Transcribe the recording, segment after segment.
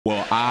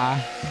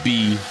I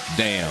be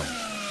damned.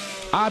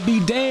 I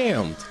be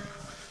damned.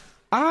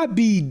 I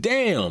be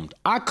damned.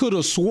 I could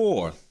have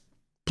swore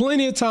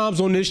plenty of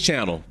times on this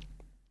channel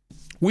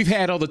we've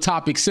had other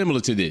topics similar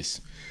to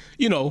this,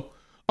 you know,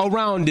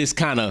 around this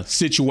kind of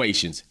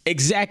situations,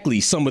 exactly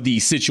some of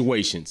these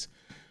situations.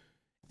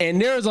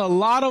 And there's a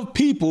lot of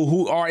people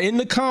who are in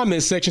the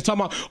comment section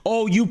talking about,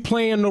 oh, you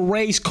playing the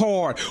race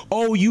card.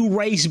 Oh, you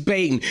race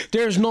baiting.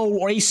 There's no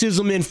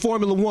racism in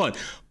Formula One.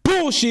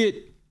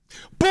 Bullshit.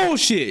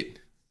 Bullshit.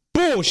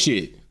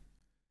 Bullshit.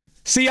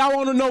 See, I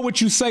want to know what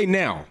you say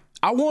now.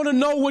 I want to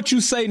know what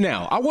you say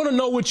now. I want to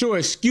know what your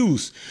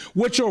excuse,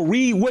 what your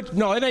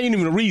no, it ain't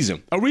even a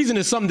reason. A reason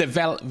is something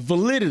that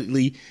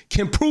validly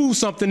can prove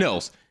something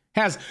else.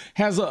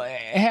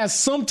 Has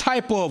some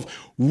type of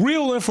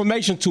real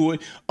information to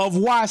it of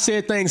why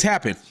said things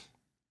happen.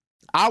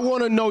 I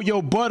want to know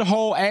your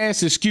butthole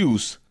ass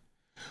excuse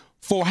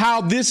for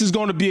how this is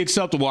going to be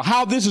acceptable,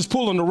 how this is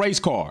pulling the race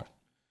card.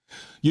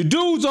 Your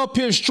dude's up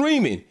here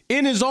streaming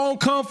in his own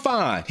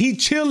confine. He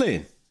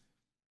chilling.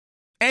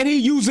 And he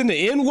using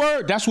the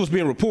N-word. That's what's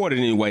being reported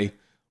anyway.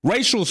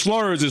 Racial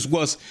slurs is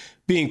what's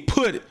being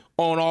put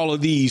on all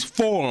of these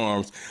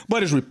forearms.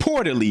 But it's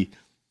reportedly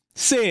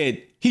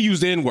said he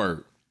used the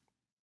N-word.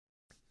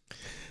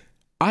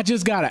 I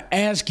just got to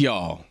ask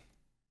y'all.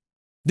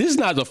 This is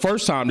not the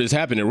first time this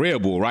happened in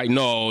Red Bull, right?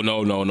 No,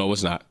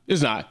 it's not.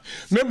 It's not.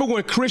 Remember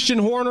when Christian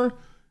Horner,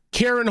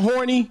 Karen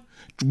Horney,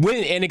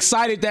 went and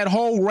excited that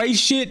whole race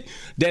shit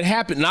that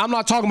happened? Now, I'm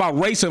not talking about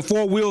racing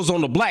four wheels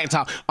on the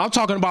blacktop. I'm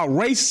talking about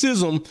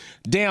racism,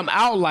 damn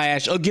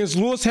outlash against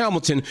Lewis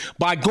Hamilton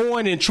by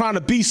going and trying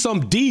to be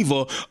some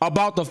diva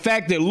about the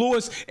fact that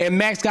Lewis and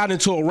Max got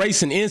into a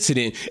racing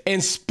incident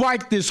and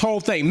spiked this whole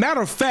thing.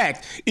 Matter of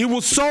fact, it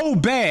was so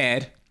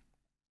bad,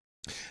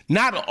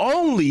 not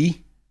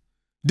only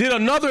did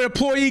another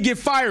employee get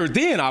fired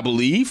then, I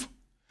believe,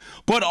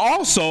 but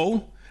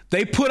also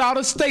they put out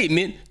a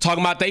statement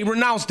talking about they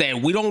renounced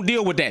that. We don't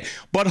deal with that.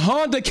 But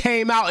Honda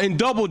came out and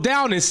doubled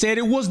down and said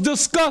it was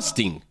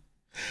disgusting.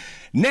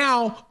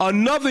 Now,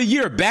 another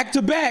year back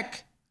to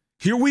back.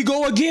 Here we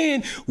go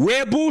again.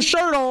 Red Bull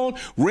shirt on.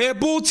 Red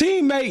Bull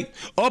teammate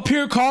up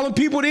here calling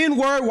people the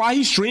N-word while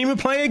he's streaming,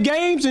 playing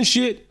games and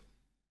shit.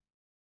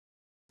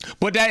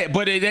 But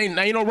it ain't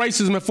no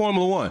racism in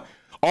Formula One.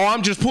 Oh,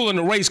 I'm just pulling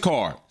the race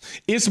card.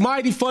 It's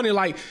mighty funny.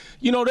 Like,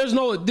 you know, this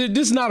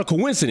is not a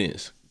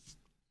coincidence.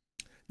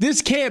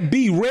 This can't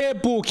be.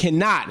 Red Bull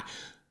cannot.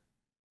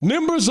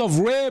 Members of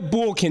Red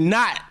Bull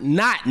cannot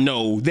not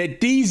know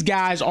that these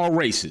guys are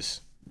racist.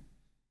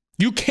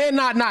 You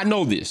cannot not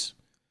know this.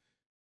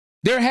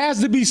 There has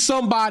to be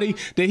somebody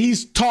that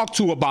he's talked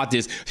to about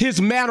this,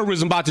 his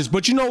mannerism about this.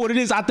 But you know what it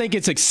is? I think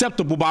it's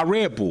acceptable by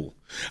Red Bull.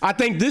 I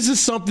think this is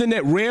something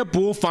that Red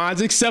Bull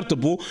finds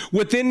acceptable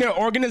within their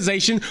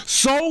organization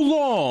so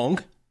long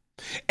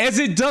as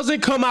it doesn't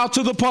come out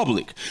to the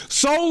public.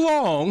 So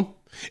long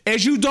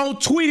as you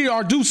don't tweet it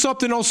or do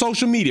something on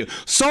social media.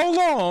 So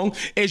long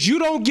as you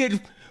don't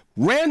get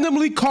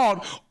randomly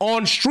caught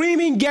on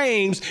streaming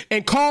games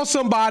and call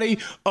somebody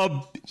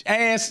a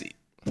ass.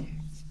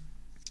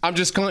 I'm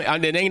just calling.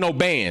 There ain't no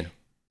ban.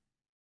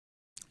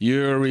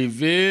 Juri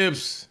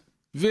Vips,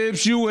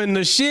 you in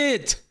the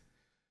shit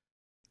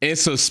and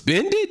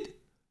suspended.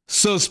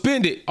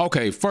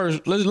 Okay,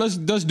 first let's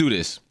do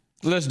this.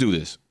 Let's do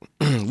this.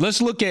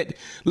 Let's look at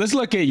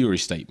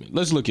Juri's statement.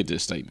 Let's look at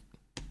this statement.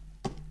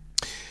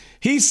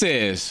 He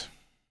says,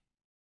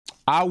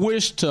 I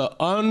wish to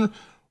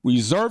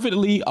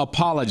unreservedly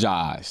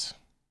apologize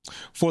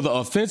for the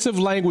offensive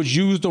language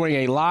used during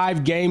a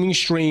live gaming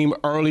stream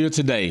earlier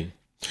today.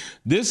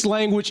 This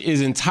language is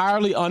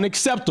entirely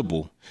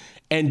unacceptable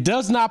and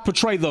does not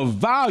portray the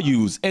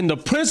values and the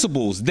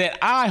principles that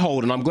I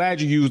hold. And I'm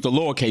glad you used the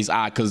lowercase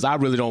I because I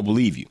really don't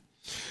believe you.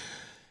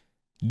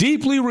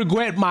 Deeply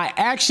regret my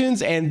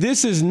actions, and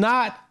this is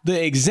not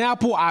the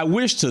example I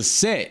wish to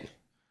set.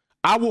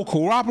 I will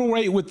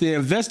cooperate with the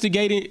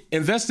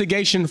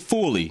investigation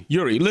fully.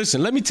 Juri,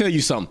 listen, let me tell you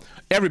something.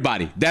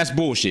 Everybody, that's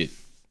bullshit.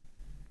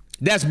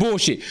 That's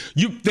bullshit.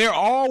 They're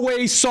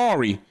always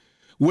sorry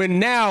when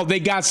now they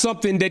got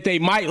something that they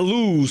might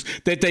lose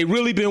that they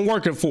really been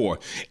working for.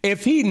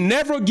 If he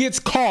never gets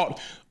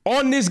caught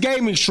on this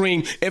gaming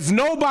stream, if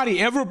nobody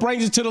ever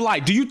brings it to the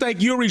light, do you think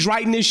Juri's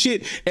writing this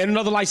shit and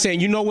another light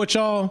saying, you know what,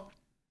 y'all?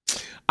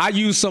 I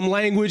used some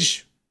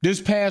language this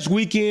past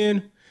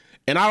weekend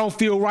and I don't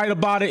feel right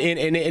about it,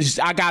 and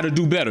I got to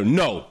do better.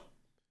 No,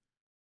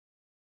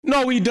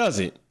 he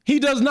doesn't. He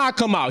does not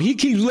come out. He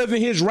keeps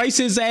living his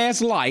racist ass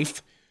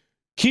life,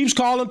 keeps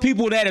calling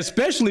people that,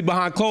 especially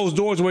behind closed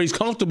doors where he's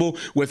comfortable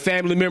with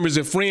family members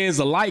and friends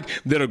alike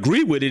that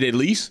agree with it at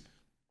least.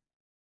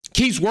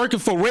 Keeps working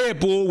for Red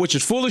Bull, which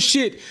is full of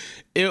shit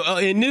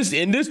in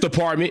this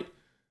department.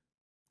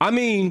 I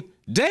mean,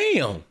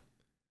 damn.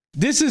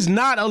 This is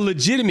not a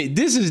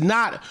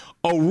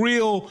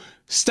real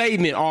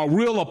statement or a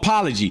real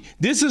apology.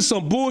 This is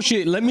some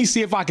bullshit. Let me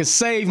see if I can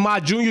save my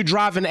junior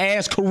driving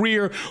ass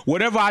career.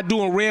 Whatever I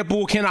do in Red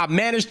Bull, can I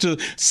manage to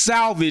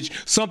salvage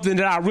something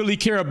that I really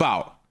care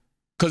about?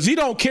 because he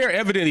don't care.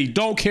 Evidently,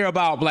 don't care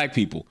about black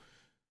people,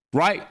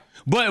 right?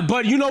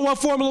 But you know what,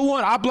 Formula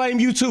One, I blame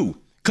you too,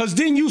 because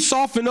didn't you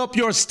soften up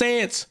your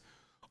stance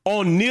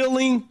on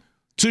kneeling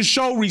to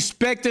show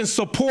respect and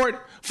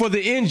support for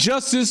the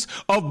injustice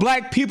of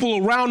black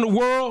people around the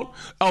world,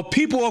 of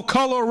people of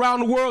color around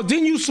the world?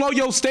 Didn't you slow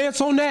your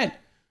stance on that?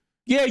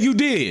 Yeah, you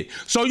did.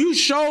 So you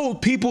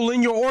showed people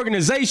in your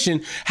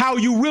organization how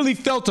you really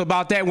felt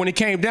about that when it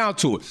came down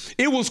to it.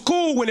 It was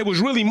cool when it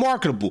was really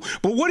marketable.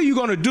 But what are you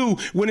going to do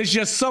when it's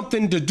just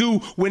something to do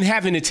when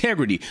having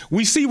integrity?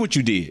 We see what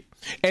you did.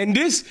 And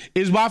this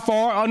is by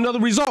far another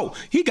result.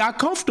 He got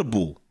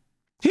comfortable.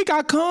 He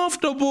got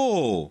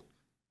comfortable.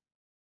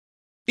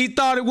 He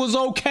thought it was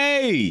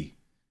okay.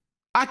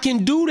 I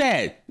can do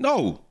that.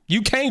 No,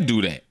 you can't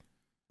do that.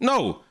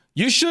 No,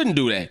 you shouldn't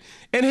do that.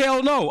 And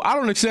hell no, I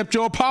don't accept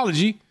your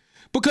apology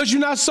because you're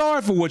not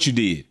sorry for what you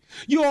did.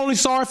 You're only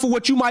sorry for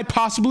what you might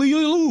possibly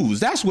lose.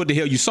 That's what the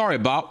hell you're sorry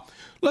about.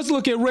 Let's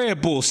look at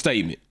Red Bull's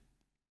statement.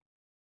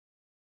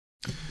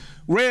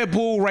 Red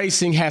Bull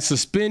Racing has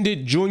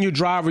suspended junior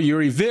driver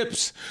Juri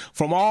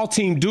from all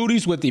team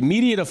duties with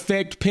immediate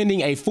effect pending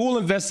a full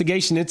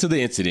investigation into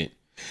the incident.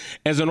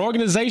 As an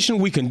organization,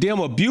 we condemn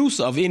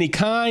abuse of any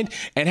kind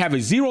and have a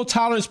zero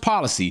tolerance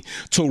policy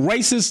to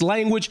racist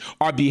language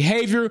or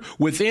behavior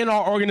within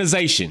our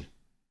organization.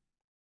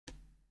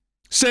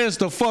 Says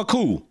the fuck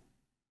who?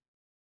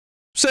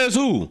 Says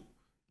who?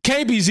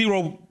 Can't be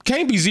zero policy,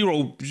 can't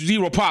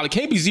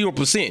be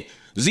 0%.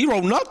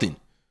 Zero nothing.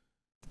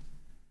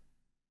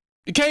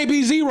 It can't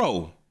be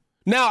zero.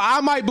 Now, I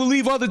might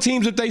believe other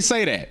teams if they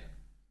say that,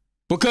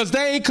 because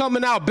they ain't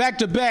coming out back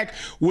to back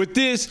with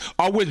this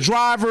or with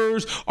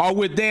drivers or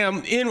with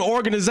them in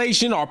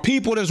organization or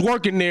people that's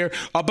working there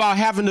about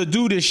having to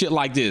do this shit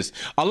like this.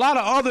 A lot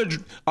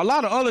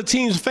of other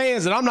teams'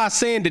 fans, and I'm not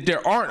saying that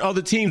there aren't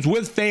other teams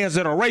with fans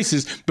that are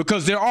racist,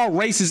 because there are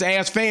racist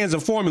ass fans in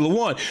Formula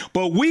One,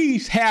 but we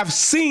have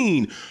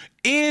seen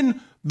in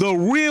the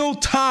real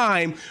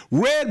time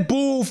Red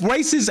Bull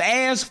racist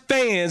ass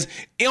fans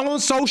on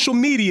social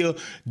media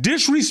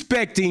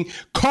disrespecting,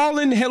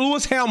 calling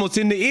Lewis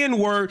Hamilton the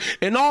N-word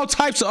and all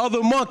types of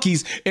other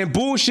monkeys and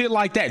bullshit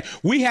like that.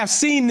 We have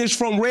seen this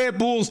from Red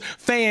Bull's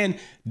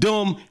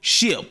fandom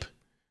ship.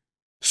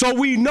 So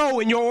we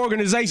know in your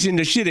organization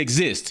the shit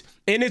exists,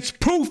 and it's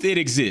proof it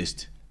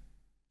exists.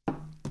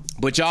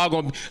 But y'all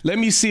gonna let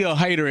me see a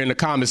hater in the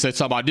comments that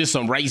talk about this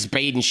some race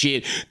baiting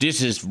shit.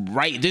 This is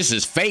right. This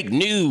is fake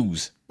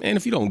news. Man,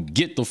 if you don't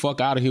get the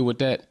fuck out of here with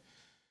that,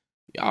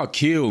 y'all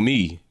kill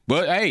me.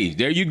 But hey,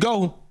 there you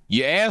go.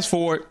 You asked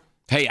for it.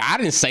 Hey, I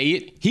didn't say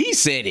it. He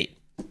said it.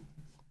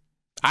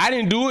 I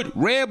didn't do it.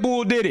 Red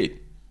Bull did it.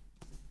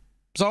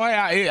 So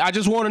I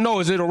just want to know,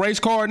 is it a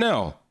race car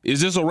now? Is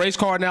this a race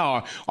car now?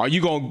 Or are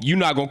you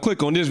not gonna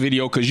click on this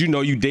video because you know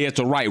you dead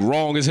to right,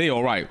 wrong as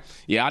hell, right?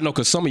 Yeah, I know,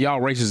 because some of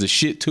y'all racist as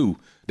shit too.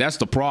 That's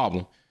the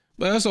problem.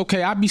 But that's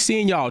okay. I be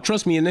seeing y'all.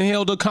 Trust me. In the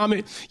hell, the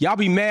comment, y'all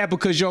be mad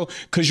because your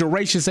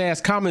racist ass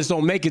comments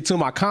don't make it to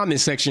my comment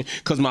section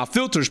because my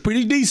filter is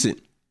pretty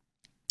decent.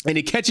 And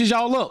it catches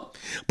y'all up.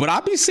 But I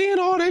be seeing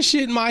all that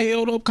shit in my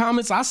held up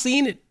comments. I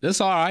seen it.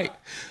 That's all right.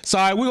 So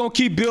all right, we're going to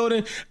keep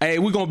building. Hey,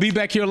 we're going to be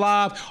back here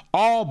live.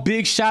 All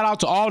big shout out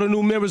to all the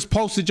new members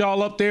posted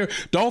y'all up there.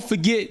 Don't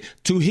forget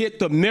to hit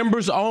the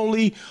members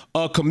only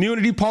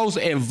community post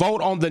and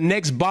vote on the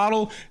next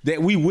bottle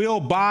that we will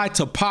buy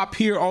to pop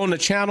here on the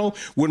channel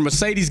when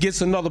Mercedes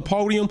gets another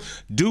podium.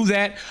 Do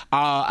that.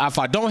 If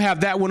I don't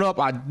have that one up,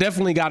 I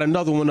definitely got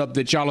another one up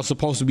that y'all are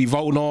supposed to be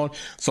voting on.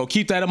 So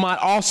keep that in mind.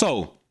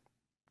 Also,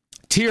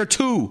 Tier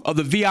 2 of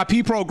the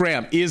VIP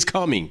program is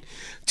coming.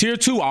 Tier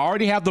 2, I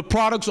already have the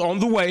products on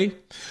the way.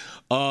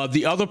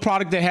 The other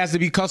product that has to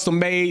be custom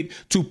made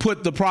to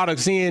put the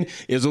products in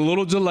is a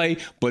little delay,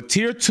 but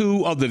Tier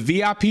 2 of the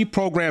VIP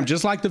program,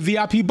 just like the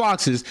VIP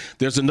boxes,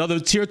 there's another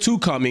Tier 2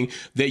 coming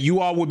that you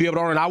all will be able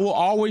to earn. I will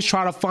always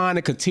try to find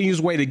a continuous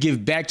way to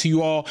give back to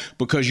you all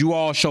because you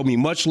all show me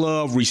much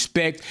love,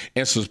 respect,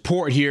 and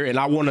support here, and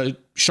I want to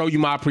show you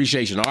my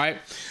appreciation, all right?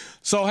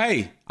 So,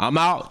 hey, I'm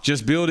out.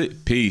 Just build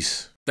it.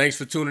 Peace. Thanks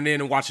for tuning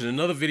in and watching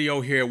another video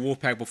here at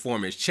Wolfpack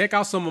Performance. Check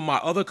out some of my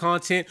other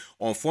content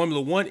on Formula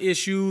One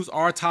issues,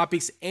 our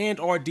topics, and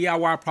our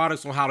DIY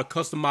products on how to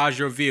customize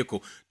your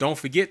vehicle. Don't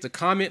forget to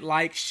comment,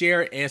 like,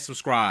 share, and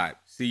subscribe.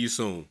 See you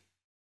soon.